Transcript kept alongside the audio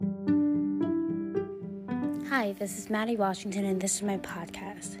Hi, this is Maddie Washington, and this is my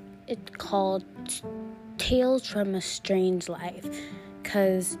podcast. It's called Tales from a Strange Life,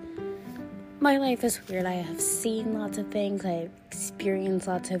 because my life is weird. I have seen lots of things, I've experienced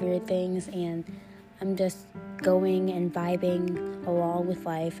lots of weird things, and I'm just going and vibing along with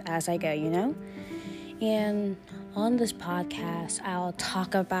life as I go, And on this podcast, I'll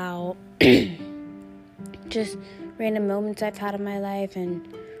talk about just random moments I've had in my life and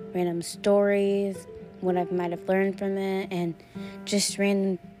random stories, what I might have learned from it, and just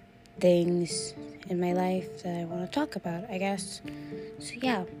random things in my life that I want to talk about, I guess. So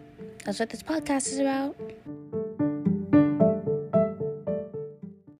yeah, that's what this podcast is about.